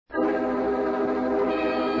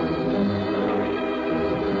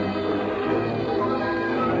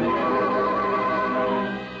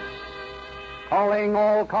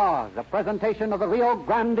Calling all cars, a presentation of the Rio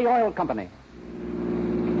Grande Oil Company.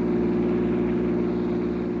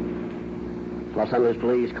 Los Angeles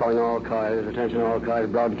Police calling all cars. Attention all cars.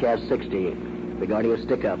 Broadcast 60 regarding a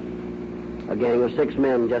stick-up. A gang of 6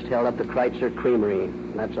 men just held up the Kreitzer Creamery.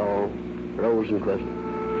 That's all. Rosenquist.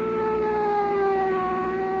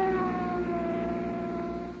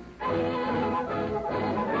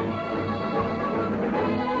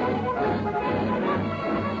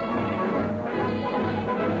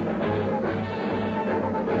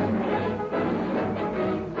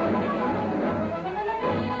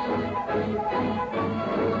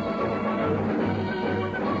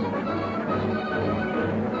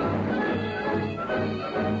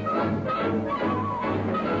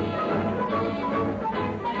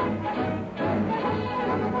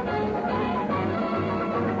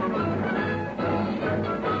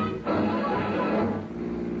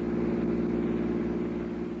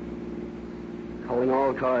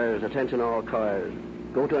 All cars, attention all cars.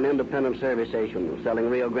 Go to an independent service station selling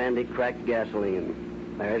Rio Grande cracked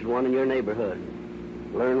gasoline. There's one in your neighborhood.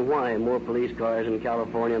 Learn why more police cars in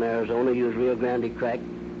California and Arizona use Rio Grande cracked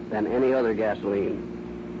than any other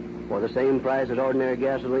gasoline. For the same price as ordinary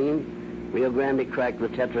gasoline, Rio Grande cracked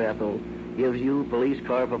with tetraethyl gives you police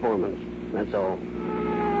car performance. That's all.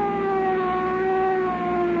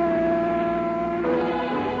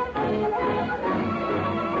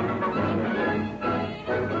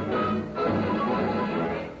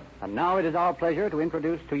 Now it is our pleasure to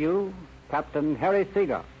introduce to you Captain Harry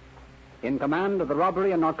Seeger, in command of the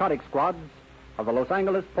robbery and narcotics squads of the Los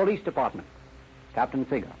Angeles Police Department. Captain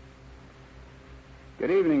Seeger. Good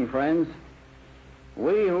evening, friends.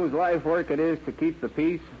 We whose life work it is to keep the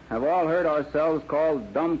peace have all heard ourselves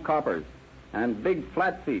called dumb coppers and big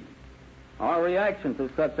flat feet. Our reaction to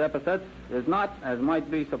such epithets is not, as might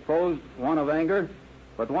be supposed, one of anger,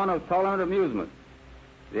 but one of tolerant amusement.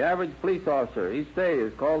 The average police officer each day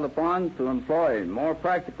is called upon to employ more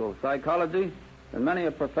practical psychology than many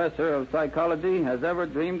a professor of psychology has ever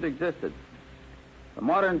dreamed existed. The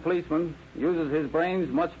modern policeman uses his brains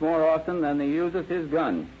much more often than he uses his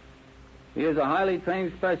gun. He is a highly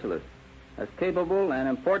trained specialist, as capable and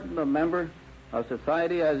important a member of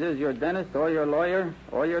society as is your dentist or your lawyer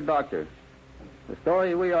or your doctor. The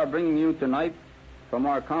story we are bringing you tonight from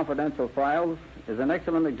our confidential files is an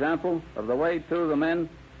excellent example of the way two of the men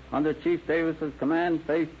under Chief Davis's command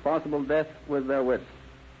faced possible death with their wits.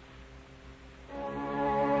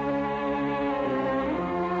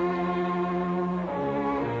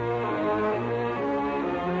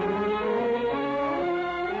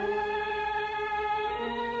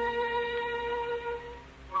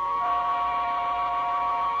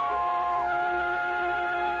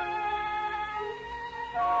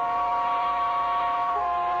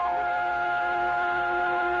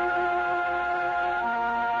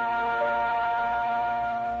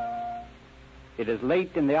 It is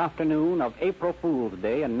late in the afternoon of April Fool's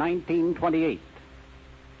Day in 1928.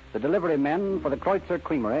 The delivery men for the Kreutzer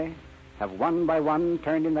Creamery have one by one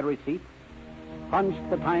turned in their receipts, punched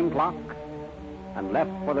the time clock, and left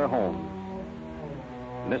for their homes.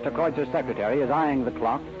 Mr. Kreutzer's secretary is eyeing the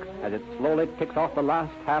clock as it slowly ticks off the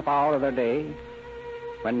last half hour of their day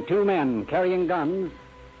when 2 men carrying guns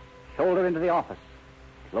shoulder into the office,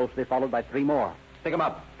 closely followed by 3 more. Stick 'em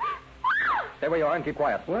up. Stay where you are and keep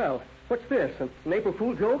quiet. Well, what's this? An April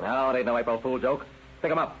Fool joke? No, it ain't no April Fool joke.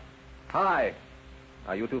 Stick 'em up. Hi.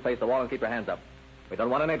 Now, you two face the wall and keep your hands up. We don't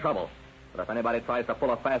want any trouble. But if anybody tries to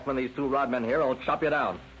pull a fast one, these 2 rodmen here will chop you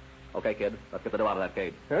down. Okay, kid, let's get the dough out of that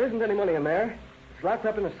cage. There isn't any money in there. It's locked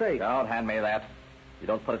up in the safe. Don't hand me that. You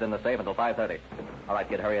don't put it in the safe until 5:30. All right,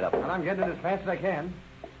 kid, hurry it up. Well, I'm getting it as fast as I can.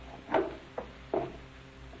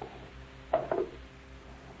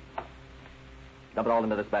 Dump it all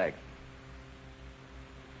into this bag.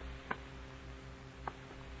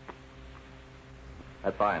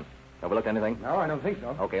 That's fine. Overlooked anything? No, I don't think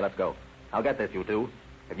so. Okay, let's go. I'll get this, you two.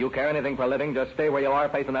 If you care anything for a living, just stay where you are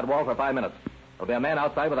facing that wall for 5 minutes. There'll be a man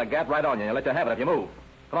outside with a gat right on you, and he'll let you have it if you move.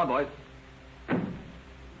 Come on, boys.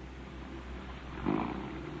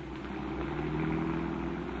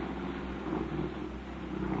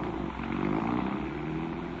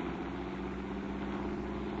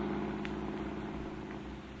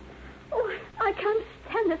 Oh, I can't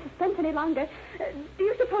stand the suspense any longer. Do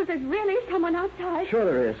you suppose there's really someone outside? Sure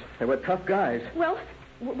there is. They were tough guys. Well,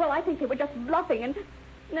 I think they were just bluffing, and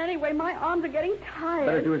anyway, my arms are getting tired.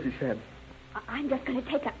 Better do as he said. I'm just going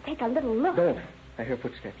to take a little look. Don't. I hear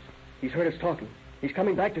footsteps. He's heard us talking. He's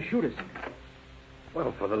coming back to shoot us.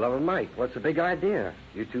 Well, for the love of Mike, what's the big idea?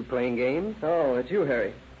 You two playing games? Oh, it's you,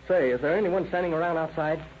 Harry. Say, is there anyone standing around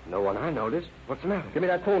outside? No one I noticed. What's the matter? Give me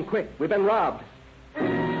that phone quick. We've been robbed.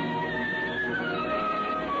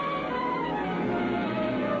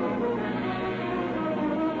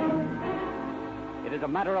 It is a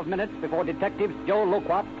matter of minutes before detectives Joe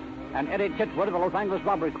Loquat and Eddie Chitwood of the Los Angeles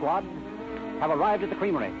Robbery Squad have arrived at the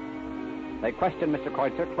creamery. They question Mr.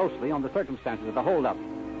 Kreutzer closely on the circumstances of the holdup.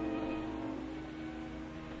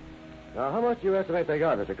 Now, how much do you estimate they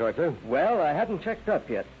got, Mr. Kreutzer? Well, I hadn't checked up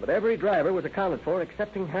yet, but every driver was accounted for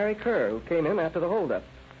excepting Harry Kerr, who came in after the holdup.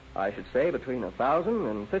 I should say between $1,000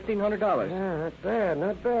 and $1,500. Yeah, not bad,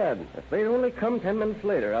 not bad. If they'd only come 10 minutes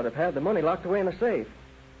later, I'd have had the money locked away in a safe.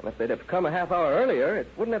 And if they'd have come a half hour earlier, it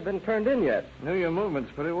wouldn't have been turned in yet. Knew your movements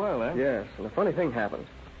pretty well, eh? Yes, and a funny thing happened.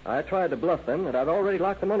 I tried to bluff them that I'd already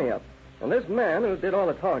locked the money up. And this man who did all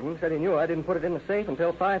the talking said he knew I didn't put it in the safe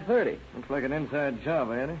until 5:30. Looks like an inside job,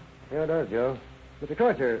 Eddie. Yeah, it does, Joe. Mr.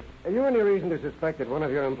 Kreutzer, have you any reason to suspect that one of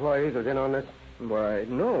your employees was in on this? Why,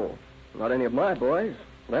 no. Not any of my boys.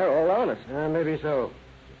 They're all honest. Maybe so.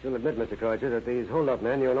 You'll admit, Mr. Kreutzer, that these hold-up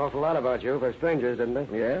men knew an awful lot about you for strangers, didn't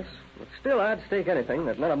they? Yes, but still I'd stake anything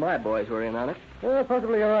that none of my boys were in on it. Well,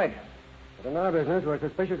 possibly you're right. But in our business, we're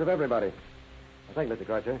suspicious of everybody. I think, Mr.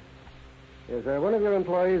 Kreutzer, is there one of your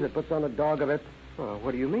employees that puts on a dog of it? Oh,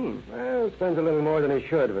 what do you mean? Well, spends a little more than he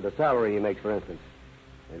should with the salary he makes, for instance.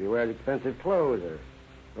 Maybe wears expensive clothes or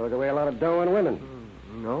throws away a lot of dough on women.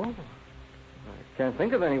 No. I can't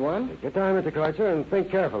think of anyone. Take your time, Mr. Kreutzer, and think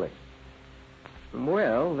carefully.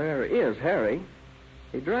 Well, there is Harry.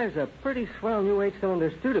 He drives a pretty swell new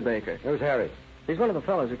 8-cylinder Studebaker. Who's Harry? He's one of the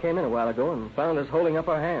fellows who came in a while ago and found us holding up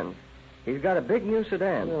our hands. He's got a big new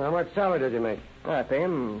sedan. Well, how much salary does he make? I pay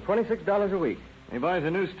him $26 a week. He buys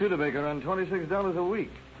a new Studebaker on $26 a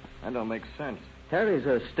week. That don't make sense. Harry's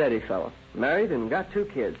a steady fellow. Married and got 2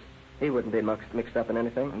 kids. He wouldn't be mixed up in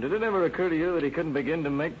anything. And did it ever occur to you that he couldn't begin to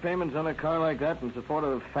make payments on a car like that in support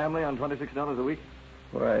of a family on $26 a week?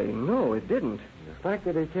 Why, no, it didn't. The fact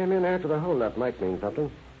that he came in after the holdup might mean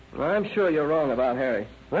something. I'm sure you're wrong about Harry.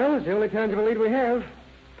 Well, it's the only tangible lead we have.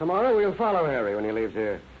 Tomorrow we'll follow Harry when he leaves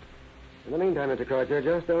here. In the meantime, Mr. Kreutzer,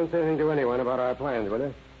 just don't say anything to anyone about our plans, will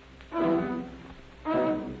you?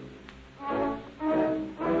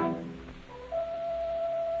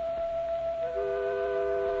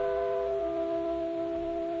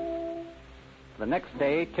 The next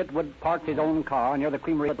day, Chitwood parked his own car near the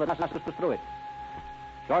creamery and passes through it.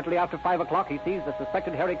 Shortly after 5 o'clock, he sees the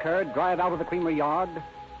suspected Harry Kerr drive out of the creamery yard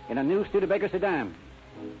in a new Studebaker sedan.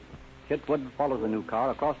 Chitwood follows the new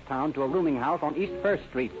car across town to a rooming house on East First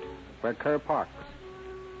Street, where Kerr parks.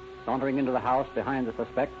 Sauntering into the house behind the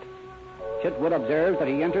suspect, Chitwood observes that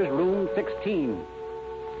he enters room 16.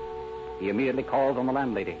 He immediately calls on the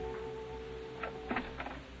landlady.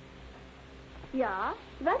 Yeah,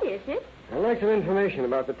 what is it? I'd like some information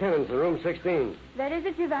about the tenants of room 16. What is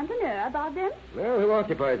it you want to know about them? Well, who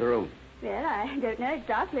occupies the room? Well, I don't know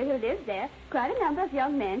exactly who lives there. Quite a number of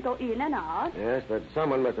young men go in and out. Yes, but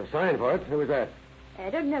someone must have signed for it. Who was that? I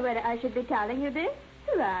don't know whether I should be telling you this.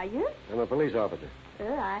 Who are you? I'm a police officer.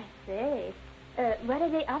 Oh, I see. What are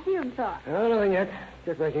they after you for? Oh, nothing yet.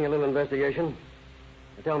 Just making a little investigation.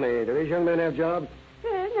 Tell me, do these young men have jobs?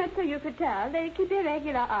 Well, not so you could tell. They keep their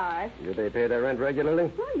regular hours. Do they pay their rent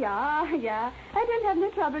regularly? Oh, yeah. I don't have no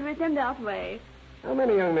trouble with them that way. How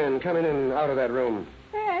many young men come in and out of that room?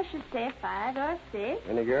 Well, I should say 5 or 6.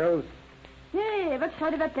 Any girls? Hey, what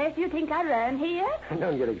sort of a place do you think I run here?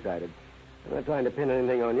 Don't get excited. I'm not trying to pin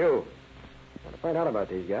anything on you. I want to find out about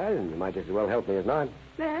these guys, and you might just as well help me as not.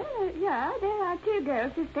 Well, yeah, there are 2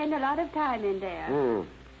 girls who spend a lot of time in there.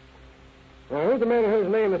 Now, who's the man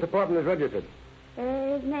whose name this apartment is registered?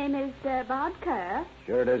 His name is Bob Kerr.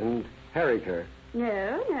 Sure it isn't Harry Kerr.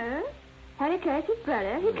 No. Harry Kerr's his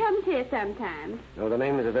brother. He comes here sometimes. Know the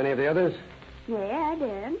names of any of the others? Yeah, I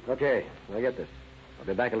do. Okay, I get this. I'll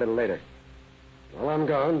be back a little later. While I'm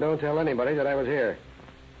gone, don't tell anybody that I was here.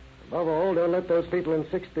 Above all, don't let those people in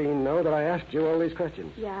 16 know that I asked you all these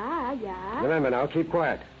questions. Yeah. Remember now, keep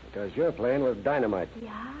quiet, because you're playing with dynamite.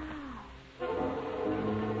 Yeah.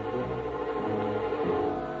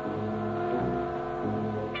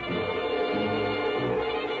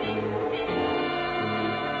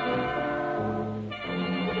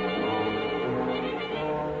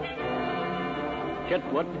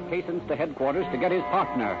 Chitwood hastens to headquarters to get his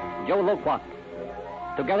partner, Joe Loquat.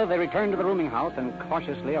 Together they return to the rooming house and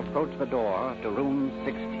cautiously approach the door to room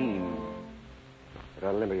 16.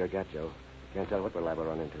 Don't limber your gat, Joe. Can't tell what we're liable to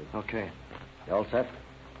run into. Okay. You all set?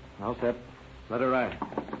 All set. Let her ride.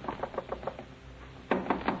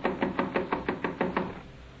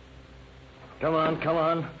 Come on.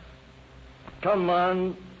 Come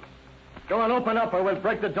on, open up or we'll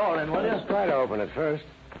break the door in, will you? Just try to open it first.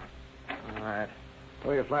 All right.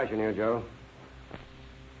 Throw your flash in here, Joe.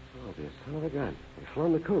 Oh, the son of a gun. They've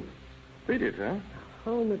flown the coop. Beat it, huh?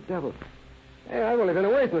 How in the devil? Hey, I've only been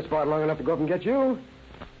away from the spot long enough to go up and get you.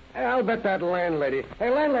 Hey, I'll bet that landlady. Hey,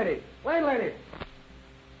 landlady! Landlady!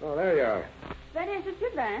 Oh, there you are. What is it,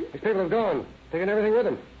 your van? These people have gone. Taking everything with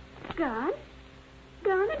them. Gone?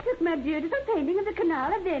 Gone and took my beautiful painting of the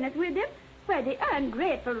Canal of Venice with him? Why, the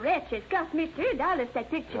ungrateful wretches cost me $3 that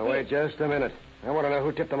picture. Now, wait just a minute. I want to know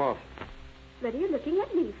who tipped them off. What are you looking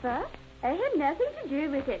at me for? I had nothing to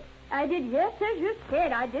do with it. I did just as you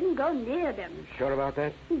said. I didn't go near them. You sure about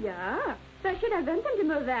that? Yeah. Why should I want them to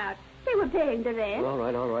move out? They were paying the rent. All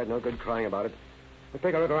right. No good crying about it. Let's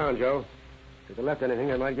take a look around, Joe. If they left anything,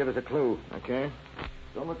 that might give us a clue. Okay.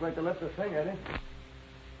 Don't look like they left a thing, Eddie.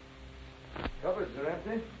 Cupboards are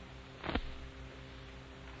empty.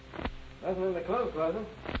 Nothing in the clothes closet.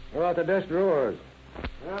 What about the desk drawers?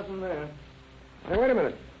 Nothing there. Hey, wait a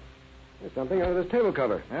minute. There's something under this table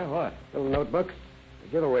cover. Yeah, what? Little notebook.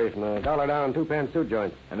 A giveaway from a $1 down, 2-pan suit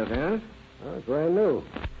joint. Anything in it? Oh, it's brand new.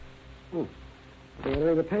 I think I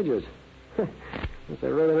know the pages. Since they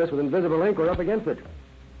wrote on this with invisible ink, we're up against it.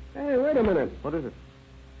 Hey, wait a minute. What is it?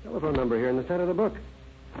 Telephone number here in the center of the book.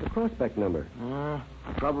 The prospect number.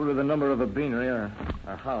 Probably the number of a beanery or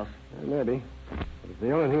a house. Maybe. But it's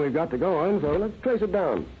the only thing we've got to go on, so let's trace it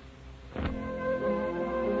down.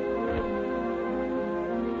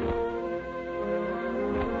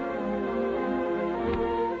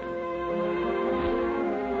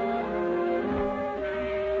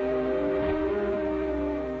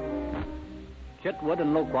 Chitwood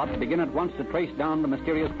and Loquat begin at once to trace down the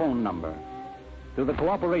mysterious phone number. Through the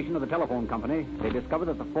cooperation of the telephone company, they discover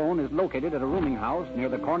that the phone is located at a rooming house near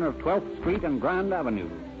the corner of 12th Street and Grand Avenue.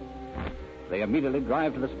 They immediately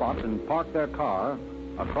drive to the spot and park their car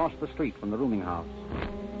across the street from the rooming house.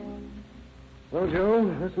 Well,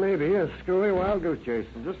 Joe, this may be a screwy wild goose chase.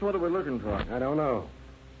 Just what are we looking for? I don't know.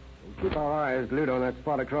 We'll keep our eyes glued on that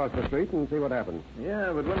spot across the street and see what happens.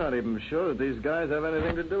 Yeah, but we're not even sure that these guys have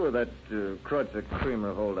anything to do with that Kreutzer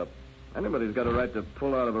Creamer holdup. Anybody's got a right to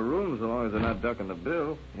pull out of a room so long as they're not ducking the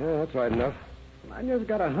bill. Yeah, that's right enough. I just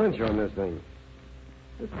got a hunch on this thing.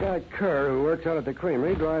 This guy Kerr, who works out at the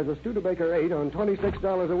creamery, drives a Studebaker 8 on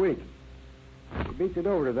 $26 a week. He beats it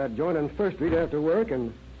over to that joint on First Street after work,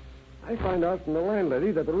 and I find out from the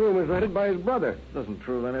landlady that the room is rented by his brother. Doesn't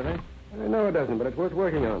prove anything. I know it doesn't, but it's worth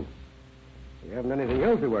working on. We haven't anything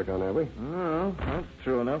else to work on, have we? No, that's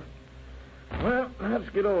true enough. Well, let's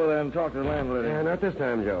get over there and talk to the landlady. Yeah, not this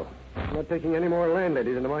time, Joe. I'm not taking any more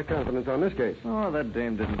landladies into my confidence on this case. Oh, that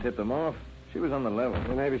dame didn't tip them off. She was on the level.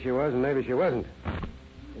 Well, maybe she was, and maybe she wasn't.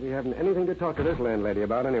 We haven't anything to talk to this landlady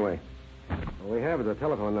about anyway. All we have is a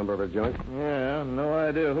telephone number of her joint. Yeah, no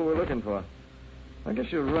idea who we're looking for. I guess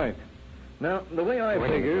you're right. Now, the way I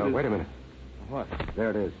figured... Wait a minute. What? There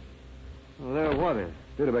it is. Well, there what is?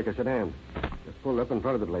 Studebaker sedan. Just pulled up in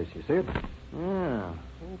front of the place. You see it? Yeah.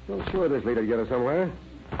 I'm sure this leader'd get us somewhere.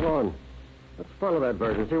 Come on. Let's follow that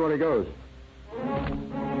bird and see where he goes.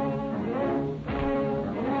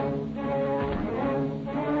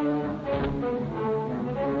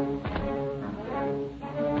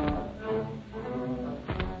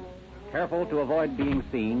 Careful to avoid being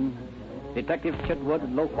seen, Detective Chitwood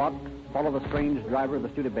and Loquat follow the strange driver of the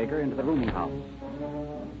Studebaker into the rooming house,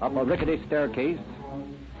 up a rickety staircase,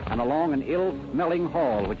 and along an ill-smelling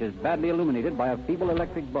hall which is badly illuminated by a feeble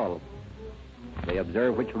electric bulb. They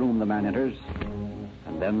observe which room the man enters,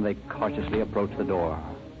 and then they cautiously approach the door.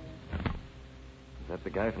 Is that the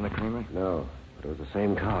guy from the creamery? No, but it was the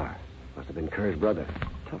same car. Must have been Kerr's brother.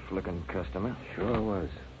 Tough-looking customer. Sure was.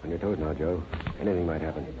 On your toes now, Joe. Anything might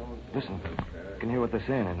happen. Listen, you can hear what they're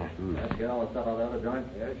saying in there. Let's get all the stuff out of the other joint.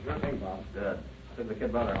 Yeah, sure thing, Bob. Good. I took the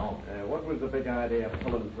kid brother home. What was the big idea of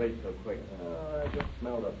pulling freight so quick? I just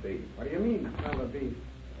smelled a beef. What do you mean, smell of beef?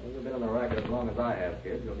 You've been on the racket as long as I have,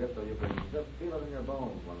 kid. You'll get so you can just feel it in your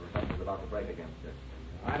bones when something's about to break against you.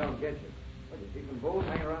 I don't get you. What, you see some bulls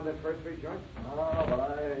hanging around that First Street joint? No, but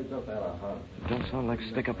I just had a hunch. Don't sound like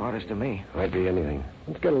stick-up artist to me. Might be anything.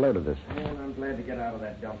 Let's get a load of this. And I'm glad to get out of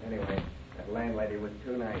that dump anyway. That landlady was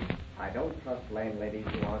too nice. I don't trust landladies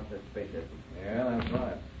who aren't suspicious. Yeah, that's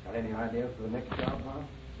right. Got any ideas for the next job, huh?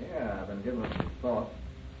 Yeah, I've been giving it some thought.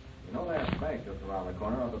 You know that bank just around the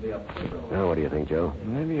corner ought to be a Pluto. Now, what do you think, Joe?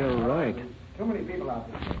 Maybe you're right. Too many people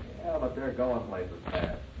out there. Yeah, but they're going places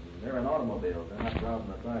fast. They're in automobiles. They're not driving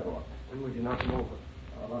the sidewalk. When would you knock them over?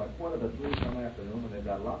 About 2:45 some afternoon, and they've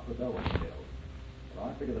got lots of dough in the bills. Well,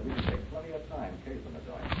 I figure that we can take plenty of time casing the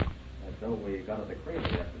joint. That dough we got at the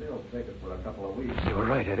creamery yesterday will take us for a couple of weeks. You were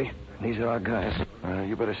right, Eddie. These are our guys.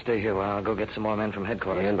 You better stay here while I'll go get some more men from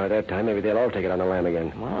headquarters. And by that time, maybe they'll all take it on the lam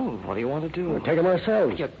again. Well, what do you want to do? We'll take them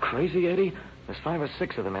ourselves. You crazy, Eddie? There's 5 or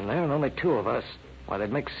 6 of them in there and only 2 of us. Why, they'd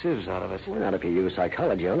make sieves out of us. Well, not if you use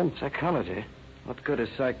psychology on them. Psychology? What good is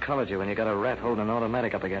psychology when you got a rat holding an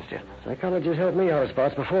automatic up against you? Psychology's helped me out of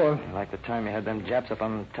spots before. Like the time you had them Japs up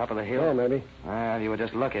on top of the hill? Oh, maybe. Well, you were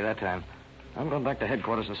just lucky that time. I'm going back to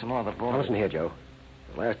headquarters with some more of the boys. Now, listen here, Joe.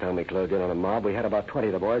 The last time we closed in on a mob, we had about 20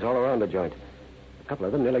 of the boys all around the joint. A couple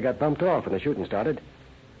of them nearly got bumped off when the shooting started.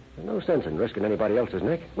 There's no sense in risking anybody else's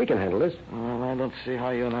neck. We can handle this. Well, I don't see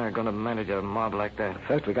how you and I are going to manage a mob like that.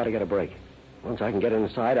 First, we got to get a break. Once I can get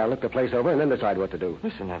inside, I'll look the place over and then decide what to do.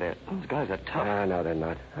 Listen, Eddie. Those guys are tough. No, they're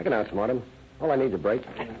not. I can outsmart them. All I need is a break.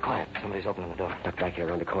 Quiet. Somebody's opening the door. Duck back here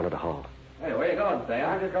around the corner of the hall. Hey, where you going, Sam?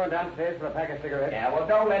 I'm just going downstairs for a pack of cigarettes. Yeah, well,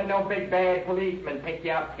 don't let no big bad policeman pick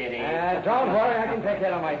you up, Kitty. Don't worry. I can take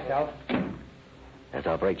care of myself. That's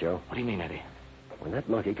our break, Joe. What do you mean, Eddie? When that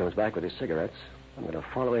monkey comes back with his cigarettes, I'm going to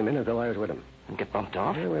follow him in as though I was with him. And get bumped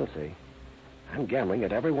off? Yeah, we'll see. I'm gambling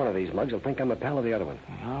that every one of these mugs will think I'm a pal of the other one.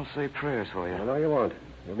 I'll say prayers for you. No, you won't.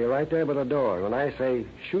 You'll be right there by the door. When I say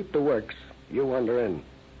shoot the works, you wander in.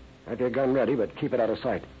 Have your gun ready, but keep it out of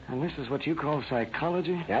sight. And this is what you call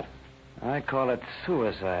psychology? Yep. I call it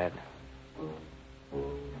suicide.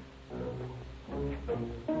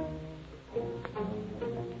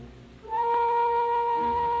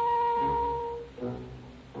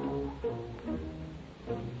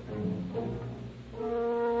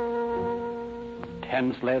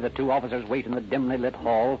 Tensely, the two officers wait in the dimly lit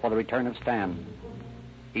hall for the return of Stan.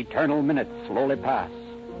 Eternal minutes slowly pass.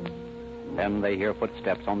 Then they hear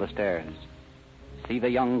footsteps on the stairs. See the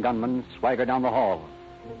young gunman swagger down the hall.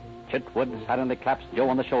 Chitwood silently claps Joe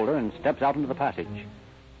on the shoulder and steps out into the passage.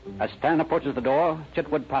 As Stan approaches the door,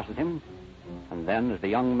 Chitwood passes him. And then, as the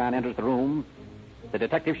young man enters the room, the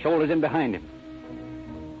detective shoulders in behind him.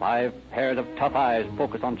 5 pairs of tough eyes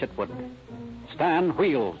focus on Chitwood. Stan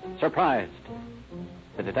wheels, surprised.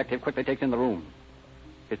 The detective quickly takes in the room.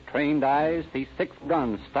 His trained eyes see 6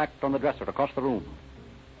 guns stacked on the dresser across the room.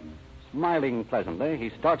 Smiling pleasantly,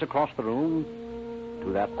 he starts across the room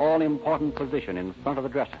to that all-important position in front of the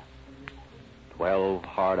dresser. 12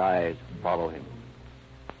 hard eyes follow him.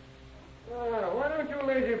 Why don't you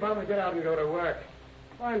lazy bums get out and go to work?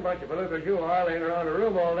 Fine bunch of believers you are laying around the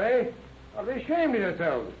room all day. I'll be ashamed of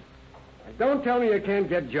yourselves. Don't tell me you can't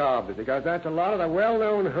get jobs, because that's a lot of the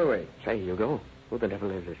well-known hooey. Say, Hugo, who the devil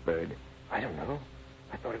is this bird? I don't know.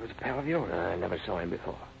 I thought he was a pal of yours. I never saw him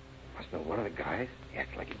before. Must know one of the guys. He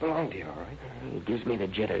acts like he belonged to you, all right? He gives me the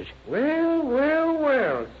jitters.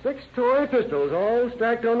 Well. 6 toy pistols all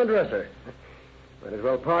stacked on the dresser. Might as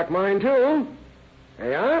well park mine, too.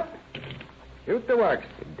 Hey, up. Shoot the works.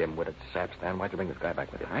 You dim-witted sap, Stan. Why'd you bring this guy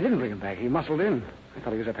back with you? I didn't bring him back. He muscled in. I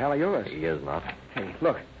thought he was a pal of yours. He is not. Hey,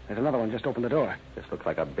 look. There's another one just opened the door. This looks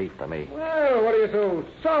like a beef to me. Well, what are you so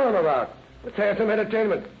solemn about? Let's have some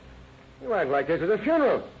entertainment. You act like this is a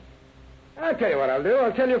funeral. I'll tell you what I'll do.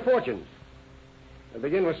 I'll tell you fortunes. I'll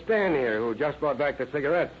begin with Stan here, who just brought back the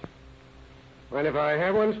cigarettes. Mind if I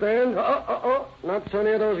have one, Stan? Not so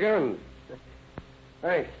near those guns.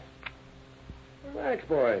 Thanks. Relax,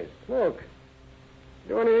 boys. Smoke.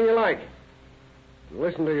 Do anything you like. And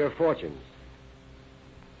listen to your fortunes.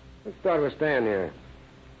 Let's start with Stan here.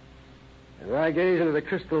 As I gaze into the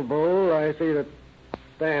crystal bowl, I see that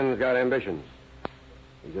Stan's got ambitions.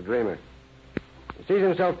 He's a dreamer. He sees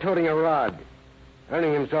himself toting a rod,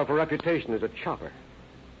 earning himself a reputation as a chopper.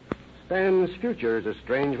 Stan's future is a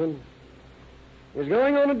strange one. He's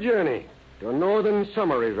going on a journey to a northern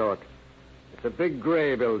summer resort. It's a big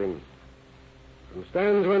gray building. From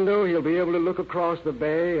Stan's window, he'll be able to look across the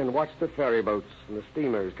bay and watch the ferry boats and the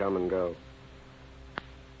steamers come and go.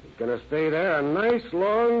 He's going to stay there a nice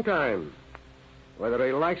long time, whether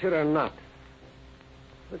he likes it or not.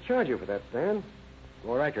 They'll charge you for that, Stan.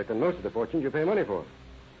 More accurate than most of the fortunes you pay money for.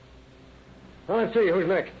 Now, let's see, who's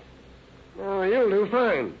next? Oh, you'll do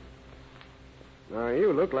fine. Now,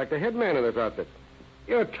 you look like the head man of this outfit.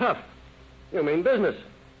 You're tough. You mean business.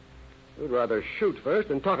 You'd rather shoot first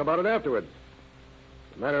and talk about it afterwards.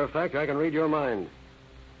 As a matter of fact, I can read your mind.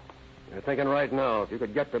 You're thinking right now, if you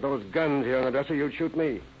could get to those guns here on the dresser, you'd shoot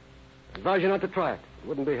me. I advise you not to try it. It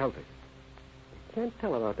wouldn't be healthy. You can't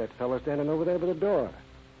tell about that fellow standing over there by the door.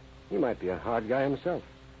 He might be a hard guy himself.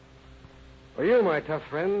 For you, my tough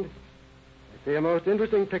friend, I see a most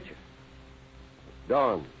interesting picture. It's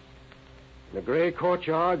dawn. In a gray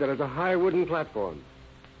courtyard, there is a high wooden platform.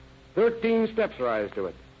 13 steps rise to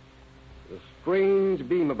it. There's a strange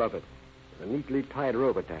beam above it, with a neatly tied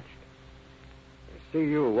rope attached. I see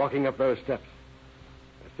you walking up those steps.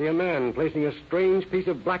 I see a man placing a strange piece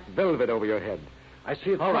of black velvet over your head. I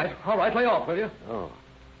see it... All right, lay off, will you? Oh.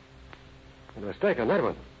 Made a mistake on that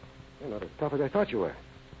one. You're not as tough as I thought you were.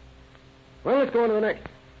 Well, let's go on to the next.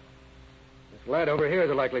 This lad over here is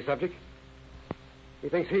a likely subject. He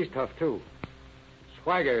thinks he's tough, too.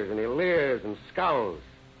 Swaggers and he leers and scowls.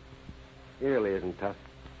 He really isn't tough.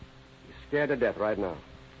 He's scared to death right now.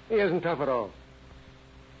 He isn't tough at all.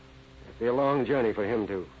 It'll be a long journey for him,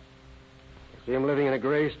 too. I see him living in a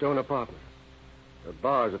gray stone apartment. There are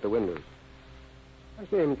bars at the windows. I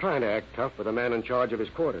see him trying to act tough with the man in charge of his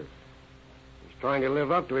quarters. He's trying to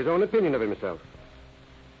live up to his own opinion of himself.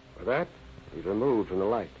 For that, he's removed from the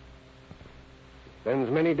light. He spends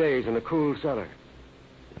many days in a cool cellar.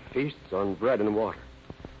 He feasts on bread and water.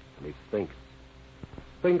 And he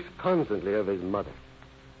thinks constantly of his mother.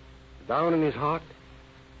 Down in his heart,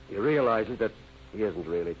 he realizes that he isn't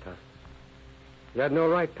really tough. He had no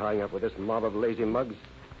right tying up with this mob of lazy mugs.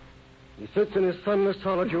 He sits in his sunless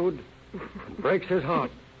solitude and breaks his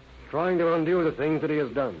heart, trying to undo the things that he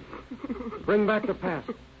has done. Bring back the past.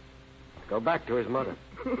 Go back to his mother.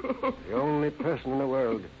 The only person in the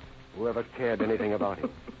world who ever cared anything about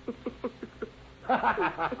him.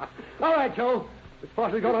 All right, Joe. This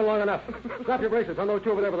farce has gone on long enough. Strap your bracelets on those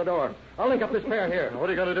two over there by the door. I'll link up this pair here. What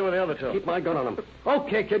are you going to do with the other two? Keep my gun on them.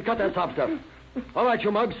 Okay, kid, cut that top stuff. All right,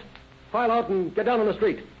 you mugs. File out and get down on the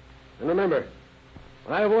street. And remember,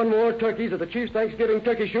 when I have won more turkeys at the Chief's Thanksgiving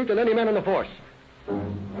turkey shoot than any man in the force.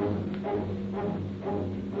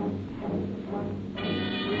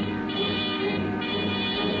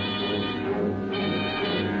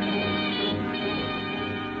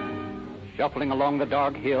 Shuffling along the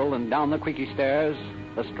dark hill and down the creaky stairs,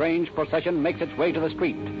 the strange procession makes its way to the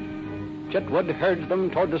street. Chitwood herds them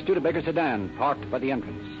toward the Studebaker sedan parked by the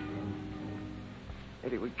entrance.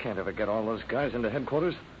 Eddie, we can't ever get all those guys into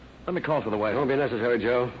headquarters. Let me call for the wagon. Won't be necessary,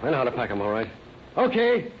 Joe. I know how to pack them, all right.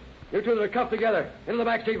 Okay. You two that are cuffed together. Into the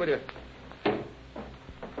back seat with you.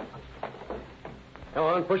 Come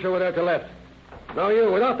on, push over there to the left. No,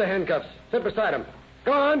 you, without the handcuffs. Sit beside him.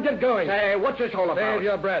 Go on, get going. Hey, what's this all about? Save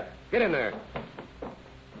your breath. Get in there.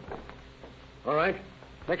 All right.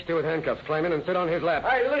 Next two with handcuffs. Climb in and sit on his lap.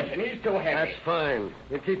 Hey, listen, he's too heavy. That's fine.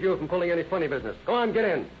 It'll keep you from pulling any funny business. Go on, get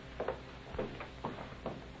in.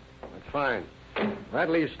 That's fine. That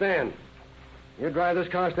leaves Stan. You drive this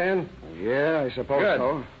car, Stan? Yeah, I suppose Good.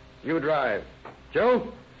 so. You drive. Joe,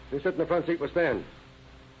 you sit in the front seat with Stan.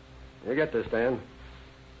 You get this, Stan.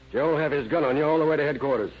 Joe will have his gun on you all the way to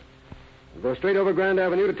headquarters. You go straight over Grand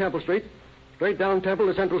Avenue to Temple Street, straight down Temple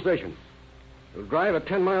to Central Station. You'll drive at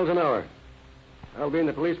 10 miles an hour. I'll be in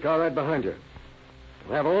the police car right behind you.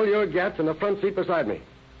 You'll have all your gats in the front seat beside me.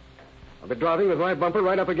 I'll be driving with my bumper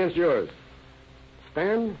right up against yours.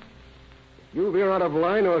 Stan, if you veer out of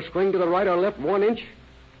line or swing to the right or left 1 inch,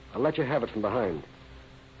 I'll let you have it from behind.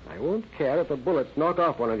 I won't care if the bullets knock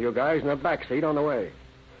off one of you guys in the back seat on the way.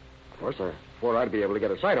 Of course, before I'd be able to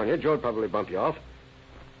get a sight on you, Joe'd probably bump you off.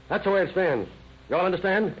 That's the way it stands. You all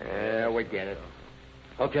understand? Yeah, we get it.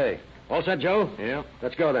 Okay. All set, Joe? Yeah.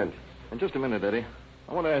 Let's go then. In just a minute, Eddie.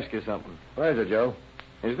 I want to ask you something. What is it, Joe?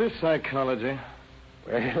 Is this psychology?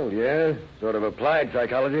 Well, yeah. Sort of applied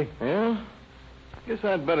psychology. Yeah? Guess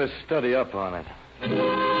I'd better study up on it.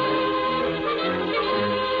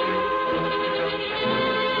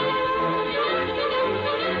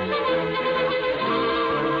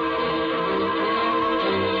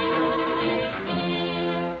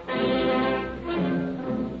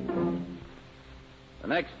 The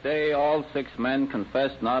next day, all 6 men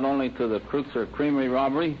confessed not only to the Kreutzer Creamery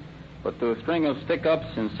robbery, but to a string of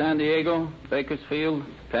stick-ups in San Diego, Bakersfield,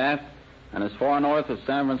 Taft, and as far north as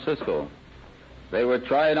San Francisco. They were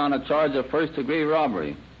tried on a charge of first-degree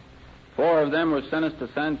robbery. 4 of them were sentenced to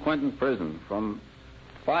San Quentin prison from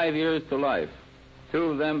 5 years to life. 2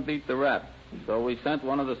 of them beat the rap, so we sent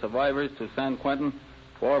one of the survivors to San Quentin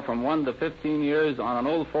for from 1 to 15 years on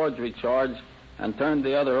an old forgery charge and turned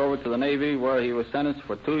the other over to the Navy, where he was sentenced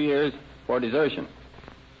for 2 years for desertion.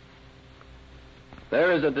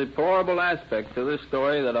 There is a deplorable aspect to this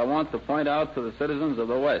story that I want to point out to the citizens of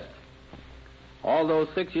the West. Although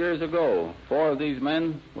 6 years ago, 4 of these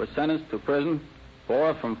men were sentenced to prison,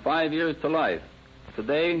 4 from 5 years to life,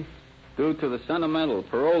 today, due to the sentimental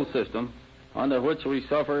parole system under which we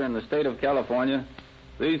suffer in the state of California,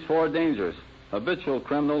 these 4 dangerous, habitual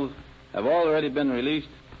criminals have already been released,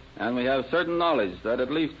 and we have certain knowledge that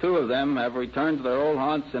at least 2 of them have returned to their old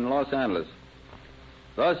haunts in Los Angeles.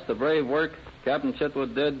 Thus, the brave work Captain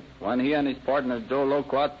Chitwood did when he and his partner Joe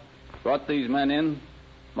Loquat brought these men in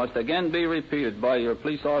must again be repeated by your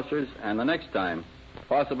police officers, and the next time,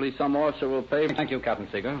 possibly some officer will pay... Thank you, Captain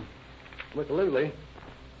Seeger. Mr. Lively.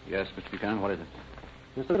 Yes, Mr. Buchanan, what is it?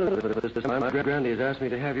 This time, Grandy has asked me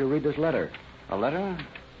to have you read this letter. A letter?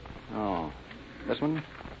 Oh, this one?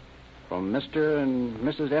 From Mr. and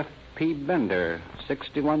Mrs. F. P. Bender,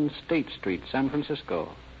 61 State Street, San Francisco.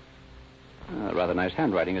 Rather nice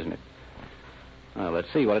handwriting, isn't it?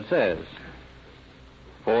 Let's see what it says.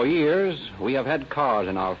 For years, we have had cars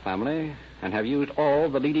in our family and have used all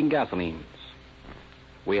the leading gasolines.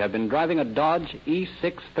 We have been driving a Dodge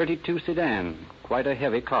E632 sedan, quite a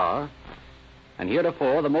heavy car, and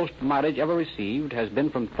heretofore the most mileage ever received has been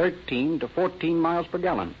from 13 to 14 miles per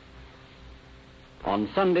gallon. On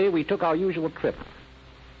Sunday, we took our usual trip,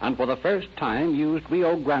 and for the first time used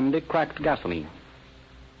Rio Grande cracked gasoline.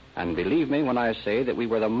 And believe me when I say that we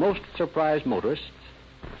were the most surprised motorists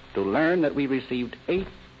to learn that we received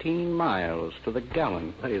 18 miles to the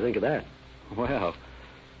gallon. What do you think of that? Well,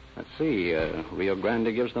 let's see. Rio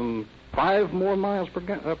Grande gives them 5 more miles per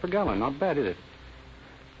gallon. Not bad, is it?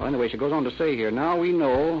 Well, anyway, she goes on to say here, now we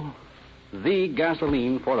know the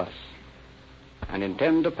gasoline for us and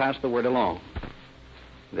intend to pass the word along.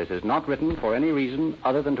 This is not written for any reason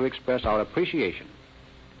other than to express our appreciation.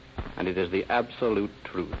 And it is the absolute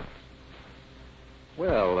truth.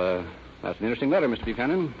 Well, that's an interesting letter, Mr.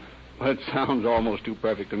 Buchanan. But it sounds almost too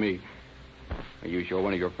perfect to me. Are you sure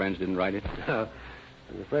one of your friends didn't write it? I'm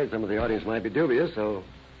afraid some of the audience might be dubious, so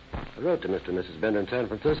I wrote to Mr. and Mrs. Bender in San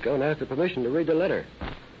Francisco and asked for permission to read the letter.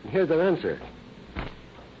 And here's their answer.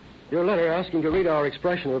 Your letter asking to read our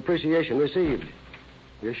expression of appreciation received.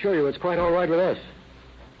 We assure you it's quite all right with us.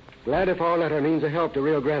 Glad if our letter means a help to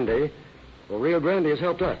Rio Grande, well, Rio Grande has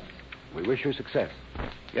helped us. We wish you success.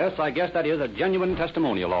 Yes, I guess that is a genuine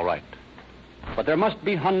testimonial, all right. But there must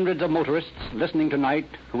be hundreds of motorists listening tonight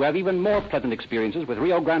who have even more pleasant experiences with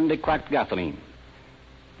Rio Grande cracked gasoline.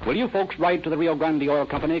 Will you folks write to the Rio Grande Oil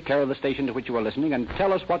Company, care of the station to which you are listening, and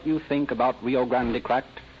tell us what you think about Rio Grande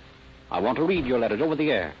cracked? I want to read your letters over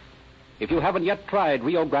the air. If you haven't yet tried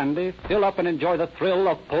Rio Grande, fill up and enjoy the thrill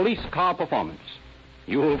of police car performance.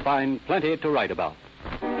 You'll find plenty to write about.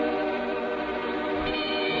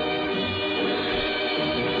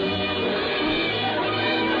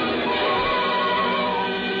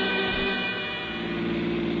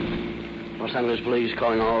 Los Angeles Police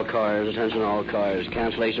calling all cars. Attention all cars.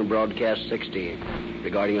 Cancellation broadcast 60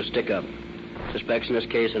 regarding a stick-up. Suspects in this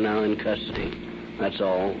case are now in custody. That's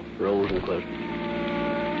all. Rolls and close.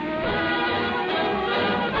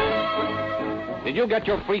 Did you get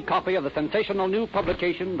your free copy of the sensational new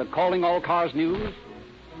publication, The Calling All Cars News?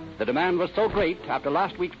 The demand was so great after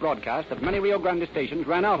last week's broadcast that many Rio Grande stations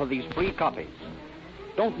ran out of these free copies.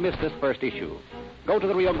 Don't miss this first issue. Go to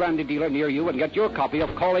the Rio Grande dealer near you and get your copy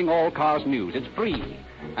of Calling All Cars News. It's free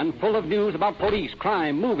and full of news about police,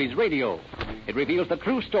 crime, movies, radio. It reveals the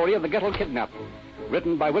true story of the Gettle kidnapping.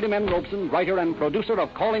 Written by William N. Robeson, writer and producer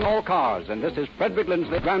of Calling All Cars. And this is Frederick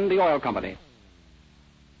Lindsley, Grande Oil Company.